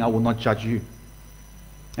and King. I will not judge you.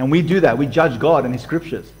 And we do that. We judge God and His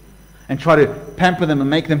scriptures and try to pamper them and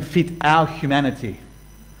make them fit our humanity,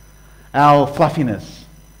 our fluffiness.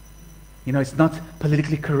 You know, it's not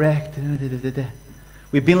politically correct.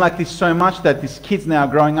 We've been like this so much that these kids now are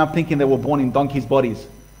growing up thinking they were born in donkeys' bodies.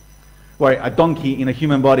 Or a donkey in a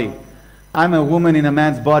human body. I'm a woman in a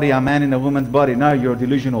man's body, a man in a woman's body. No, you're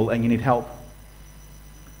delusional and you need help.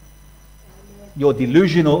 You're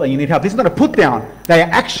delusional and you need help. This is not a put down. They are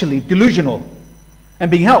actually delusional and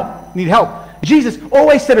being help. Need help. Jesus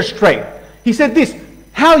always set us straight. He said this,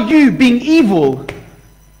 how you being evil,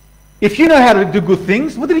 if you know how to do good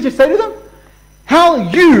things, what did he just say to them? How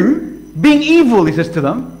you being evil, he says to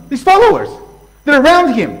them, his followers. They're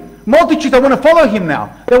around him. Multitudes that want to follow him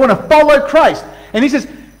now. They want to follow Christ. And he says,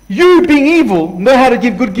 you being evil, know how to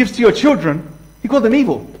give good gifts to your children. He called them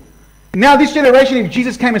evil. Now this generation, if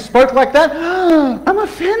Jesus came and spoke like that, I'm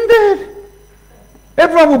offended.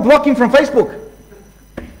 Everyone will block him from Facebook.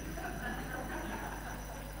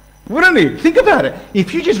 Wouldn't he? Think about it.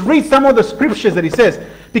 If you just read some of the scriptures that he says,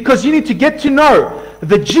 because you need to get to know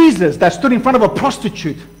the Jesus that stood in front of a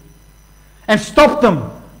prostitute and stopped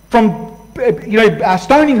them from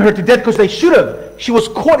stoning her to death because they should have. She was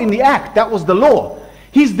caught in the act. That was the law.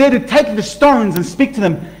 He's there to take the stones and speak to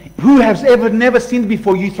them. Who has ever never sinned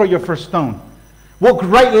before you throw your first stone? What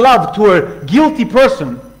great love to a guilty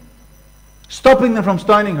person, stopping them from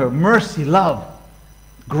stoning her. Mercy, love,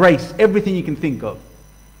 grace, everything you can think of.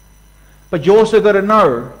 But you also got to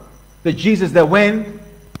know that Jesus that went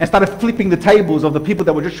and started flipping the tables of the people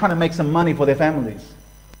that were just trying to make some money for their families.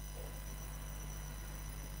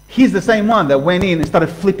 He's the same one that went in and started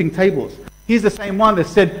flipping tables. He's the same one that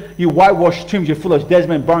said, you whitewashed tombs, you're full of dead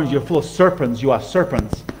men's bones, you're full of serpents, you are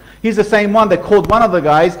serpents. He's the same one that called one of the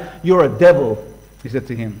guys, you're a devil, he said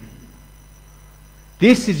to him.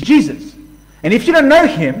 This is Jesus. And if you don't know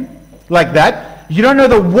him like that, you don't know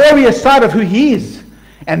the warrior side of who he is.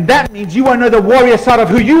 And that means you won't know the warrior side of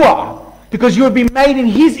who you are. Because you have been made in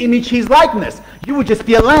his image, his likeness. You would just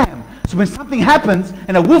be a lamb. So when something happens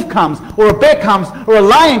and a wolf comes or a bear comes or a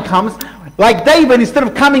lion comes, like David, instead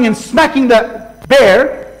of coming and smacking the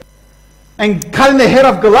bear and cutting the head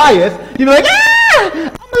off Goliath, you'd be like,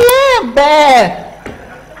 I'm a lamb, bear.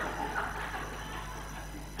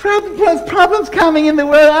 Problems coming in the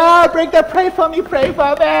world. Break that. Pray for me. Pray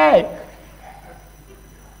for me.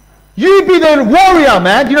 You be the warrior,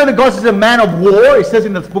 man. Do you know that God is a man of war? It says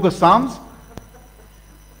in the book of Psalms.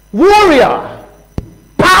 Warrior.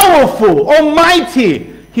 Powerful.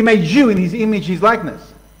 Almighty. He made you in his image, his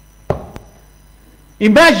likeness.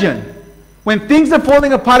 Imagine when things are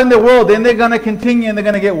falling apart in the world, then they're going to continue and they're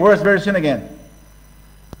going to get worse very soon again.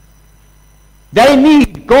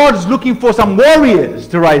 God's looking for some warriors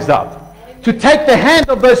to rise up, to take the hand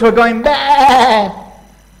of those who are going, bah!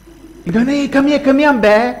 You're going, hey, come here, I'm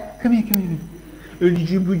bad. Come here. Come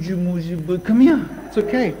here, it's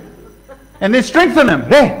okay. And then strengthen them.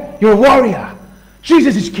 Hey, you're a warrior.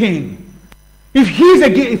 Jesus is king. If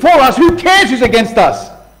he's for us, who cares who's against us?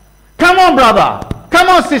 Come on, brother. Come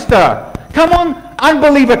on, sister. Come on,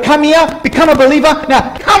 unbeliever. Come here, become a believer.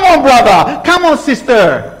 Now, come on, brother. Come on,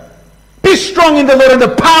 sister. Be strong in the Lord and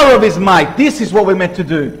the power of his might. This is what we're meant to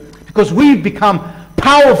do. Because we've become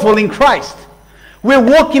powerful in Christ. We're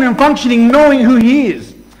walking and functioning knowing who he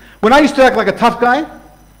is. When I used to act like a tough guy,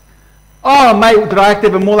 oh mate, did I act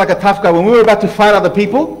even more like a tough guy. When we were about to fight other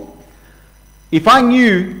people, if I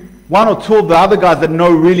knew one or two of the other guys that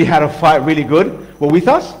know really how to fight really good were with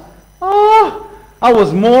us,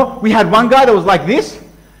 we had one guy that was like this,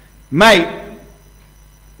 mate.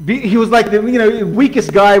 He was like the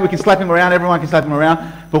weakest guy. We can slap him around. Everyone can slap him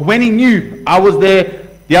around. But when he knew I was there,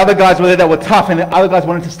 the other guys were there that were tough, and the other guys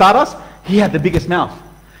wanted to start us, he had the biggest mouth.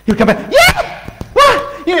 He would come back, yeah,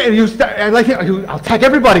 what? Yeah, and I'll attack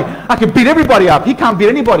everybody. I can beat everybody up. He can't beat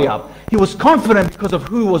anybody up. He was confident because of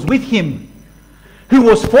who was with him, who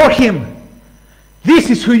was for him. This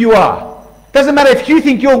is who you are. Doesn't matter if you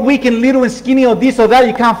think you're weak and little and skinny or this or that,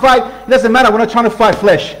 you can't fight. It doesn't matter. We're not trying to fight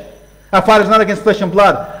flesh. Our fight is not against flesh and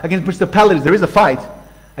blood, against principalities. There is a fight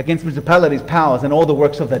against principalities, powers, and all the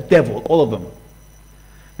works of the devil, all of them.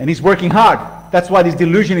 And he's working hard. That's why this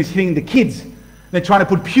delusion is hitting the kids. They're trying to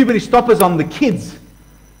put puberty stoppers on the kids.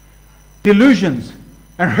 Delusions,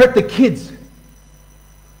 and hurt the kids.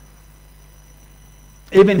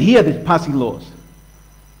 Even here they're passing laws.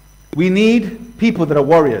 We need people that are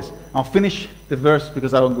warriors. I'll finish the verse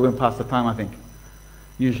because I don't go past the time, I think.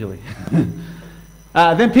 Usually.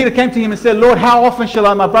 Then Peter came to him and said, Lord, how often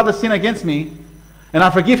shall my brother sin against me and I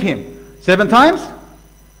forgive him? 7 times?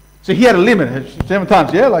 So he had a limit. 7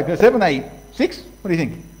 times, yeah? Like 7, 8, 6? What do you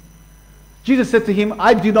think? Jesus said to him,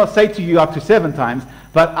 I do not say to you up to 7 times,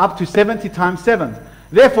 but up to 70 times 7.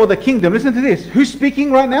 Therefore the kingdom, listen to this. Who's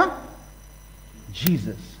speaking right now?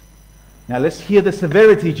 Jesus. Now let's hear the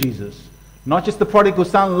severity, Jesus. Not just the prodigal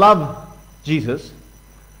son loved Jesus,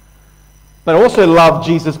 but also loved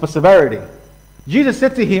Jesus for severity. Jesus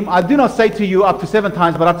said to him, I do not say to you up to 7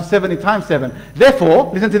 times, but up to 70 times 7. Therefore,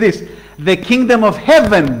 listen to this, the kingdom of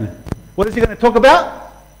heaven. What is he going to talk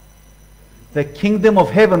about? The kingdom of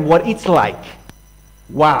heaven, what it's like.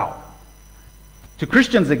 Wow. To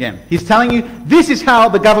Christians again. He's telling you, this is how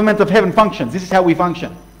the government of heaven functions. This is how we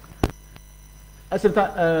function.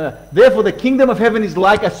 Therefore, the kingdom of heaven is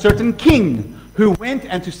like a certain king who went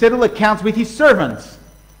and to settle accounts with his servants.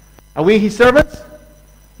 Are we his servants?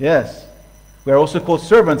 Yes. We are also called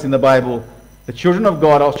servants in the Bible. The children of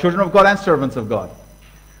God are children of God and servants of God.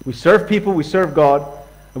 We serve people, we serve God,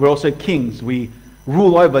 and we're also kings. We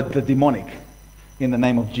rule over the demonic in the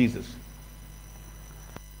name of Jesus.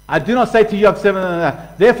 I do not say to you,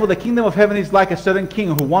 therefore the kingdom of heaven is like a certain king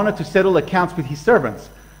who wanted to settle accounts with his servants.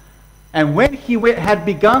 And when he had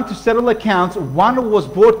begun to settle accounts, one was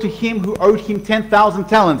brought to him who owed him 10,000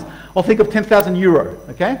 talents. Or think of 10,000 euro,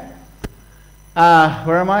 okay?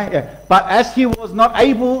 Where am I? Yeah. But as he was not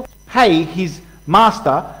able to pay, his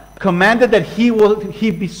master commanded that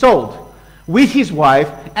he be sold with his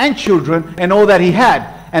wife and children and all that he had,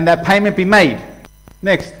 and that payment be made.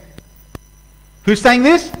 Next. Who's saying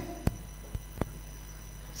this?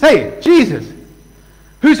 Say it. Jesus.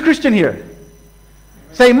 Who's Christian here?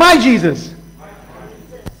 Say, my Jesus.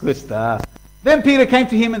 Good stuff. Then Peter came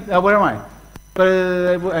to him and, where am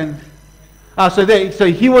I?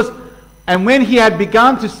 So he was, and when he had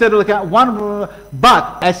begun to settle account,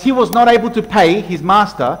 but as he was not able to pay, his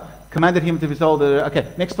master commanded him to be sold. Okay,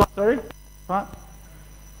 next one, sorry. Right.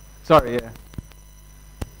 Sorry, yeah.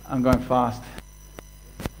 I'm going fast,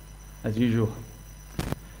 as usual.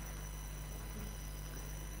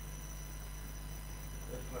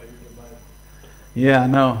 Yeah, I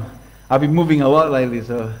know. I've been moving a lot lately,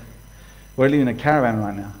 so we're living in a caravan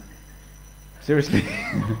right now. Seriously.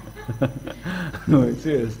 No, it's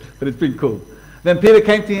serious, but it's been cool. Then Peter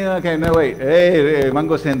came to him, okay, no wait. Hey,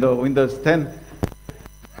 Mango Sendo, Windows 10.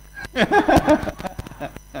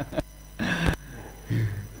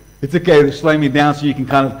 It's okay to slow me down so you can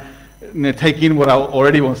kind of take in what I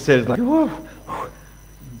already once said. It's like, whoa,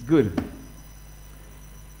 it's good.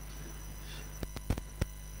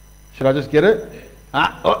 Should I just get it?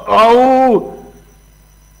 Oh!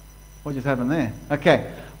 What just happened there?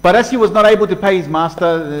 Okay. But as he was not able to pay his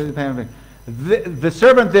master, the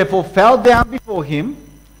servant therefore fell down before him.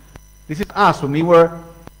 This is us. When we were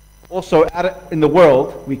also out in the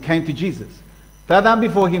world, we came to Jesus. Fell down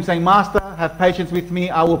before him, saying, Master, have patience with me,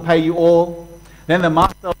 I will pay you all. Then the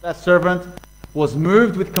master of that servant was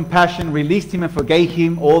moved with compassion, released him and forgave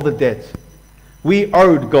him all the debt. We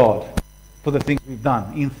owed God for the things we've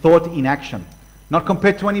done, in thought, in action. Not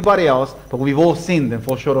compared to anybody else, but we've all sinned and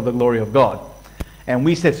fall short of the glory of God. And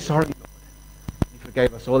we said, sorry, Lord. He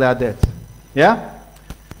forgave us all our debts. Yeah?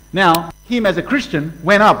 Now, him as a Christian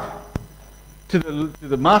went up to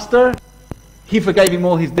the master. He forgave him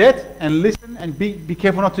all his debt. And listen and be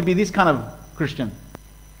careful not to be this kind of Christian.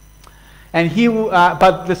 And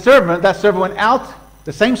but that servant went out,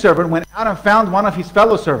 the same servant went out and found one of his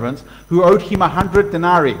fellow servants who owed him 100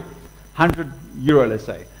 denarii, 100 euro, let's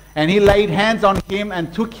say. And he laid hands on him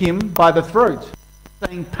and took him by the throat,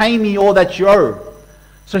 saying, pay me all that you owe.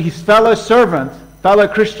 So his fellow servant, fellow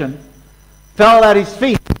Christian, fell at his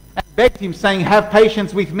feet and begged him, saying, have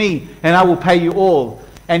patience with me, and I will pay you all.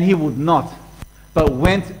 And he would not, but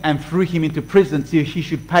went and threw him into prison till he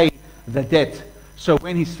should pay the debt. So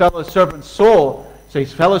when his fellow servants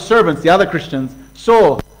the other Christians,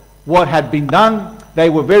 saw what had been done, they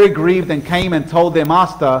were very grieved and came and told their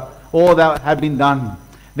master all that had been done.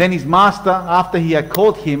 Then his master, after he had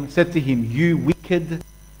called him, said to him, you wicked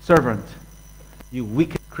servant, you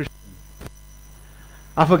wicked Christian,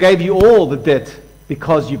 I forgave you all the debt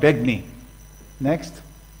because you begged me. Next.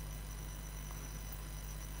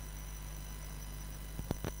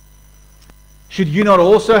 Should you not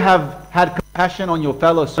also have had compassion on your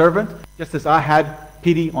fellow servant, just as I had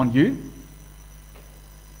pity on you?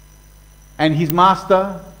 And his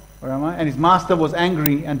master, And his master was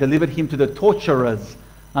angry and delivered him to the torturers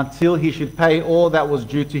until he should pay all that was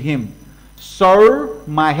due to him. So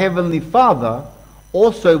my heavenly Father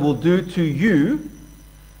also will do to you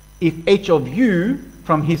if each of you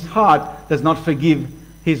from his heart does not forgive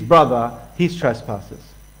his brother his trespasses.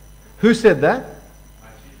 Who said that?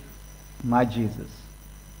 My Jesus.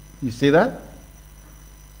 You see that?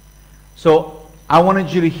 So I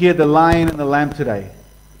wanted you to hear the lion and the lamb today.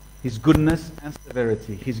 His goodness and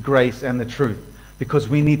severity, His grace and the truth. Because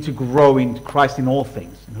we need to grow in Christ in all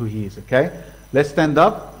things and who He is, okay? Let's stand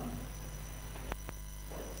up.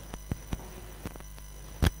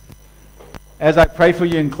 As I pray for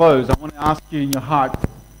you and close, I want to ask you in your heart.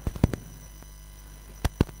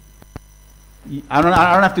 I don't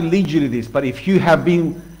have to lead you to this, but if you have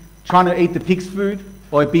been trying to eat the pig's food,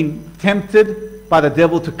 or been tempted by the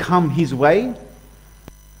devil to come his way,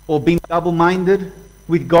 or been double-minded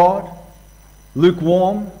with God,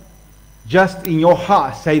 lukewarm, just in your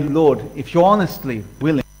heart say, Lord, if you're honestly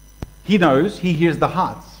willing, He knows, He hears the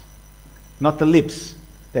hearts, not the lips.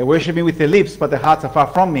 They worship Me with their lips, but their hearts are far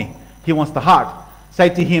from Me. He wants the heart. Say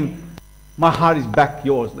to Him, my heart is back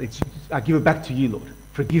yours. I give it back to You, Lord.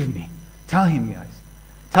 Forgive me. Tell Him, guys.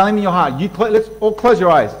 Tell Him in your heart. Let's all close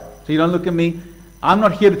your eyes so you don't look at me. I'm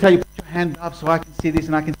not here to tell you, put your hand up so I can see this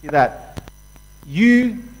and I can see that.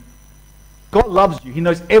 God loves you. He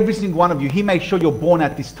knows every single one of you. He made sure you're born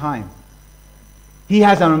at this time. He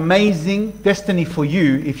has an amazing destiny for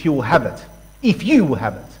you if you will have it. If you will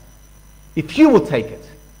have it. If you will take it.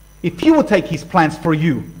 If you will take His plans for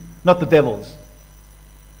you, not the devil's.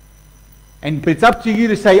 But it's up to you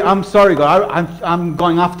to say, I'm sorry, God. I'm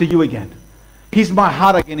going after You again. Here's my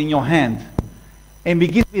heart again in Your hand. And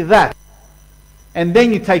begin with that. And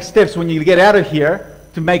then you take steps when you get out of here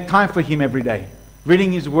to make time for Him every day.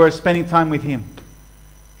 Reading His Word, spending time with Him.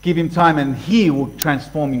 Give Him time and He will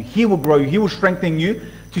transform you. He will grow you. He will strengthen you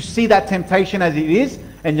to see that temptation as it is,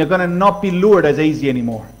 and you're going to not be lured as easy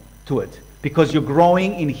anymore to it. Because you're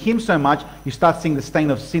growing in Him so much, you start seeing the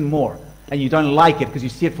stain of sin more. And you don't like it because you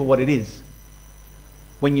see it for what it is.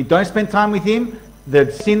 When you don't spend time with Him,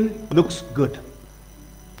 the sin looks good.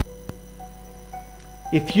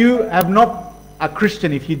 If you have not a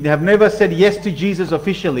Christian, if you have never said yes to Jesus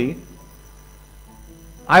officially,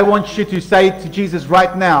 I want you to say to Jesus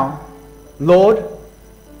right now, Lord,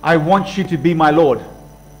 I want You to be my Lord.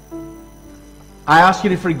 I ask You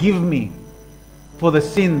to forgive me for the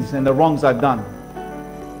sins and the wrongs I've done.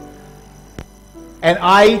 And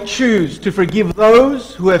I choose to forgive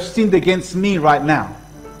those who have sinned against me right now.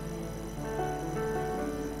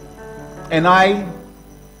 And I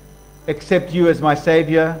accept You as my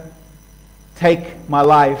Savior. Take my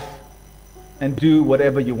life and do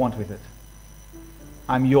whatever you want with it.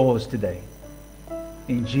 I'm yours today.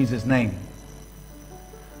 In Jesus' name.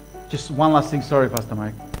 Just one last thing, sorry, Pastor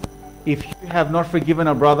Mike. If you have not forgiven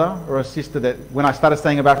a brother or a sister, that when I started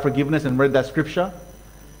saying about forgiveness and read that scripture,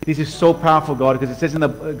 this is so powerful, God, because it says in the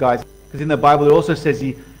because in the Bible it also says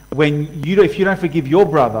if you don't forgive your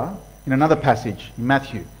brother, in another passage in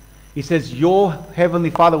Matthew, he says your heavenly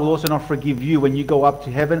Father will also not forgive you when you go up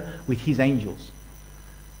to heaven with his angels.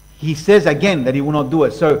 He says again that he will not do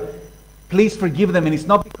it. So please forgive them, and it's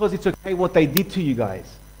not because it's okay what they did to you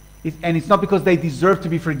guys, and it's not because they deserve to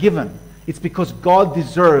be forgiven. It's because God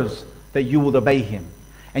deserves that you will obey him,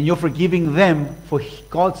 and you're forgiving them for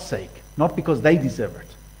God's sake, not because they deserve it.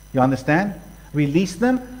 You understand? Release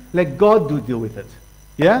them, let God deal with it.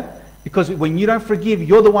 Yeah? Because when you don't forgive,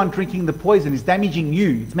 you're the one drinking the poison. It's damaging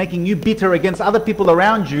you. It's making you bitter against other people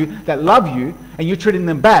around you that love you, and you're treating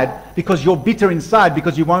them bad because you're bitter inside,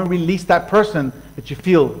 because you won't release that person that you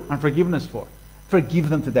feel unforgiveness for. Forgive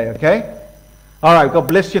them today, okay? All right, God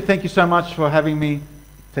bless you. Thank you so much for having me.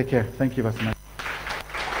 Take care. Thank you, Pastor Mike.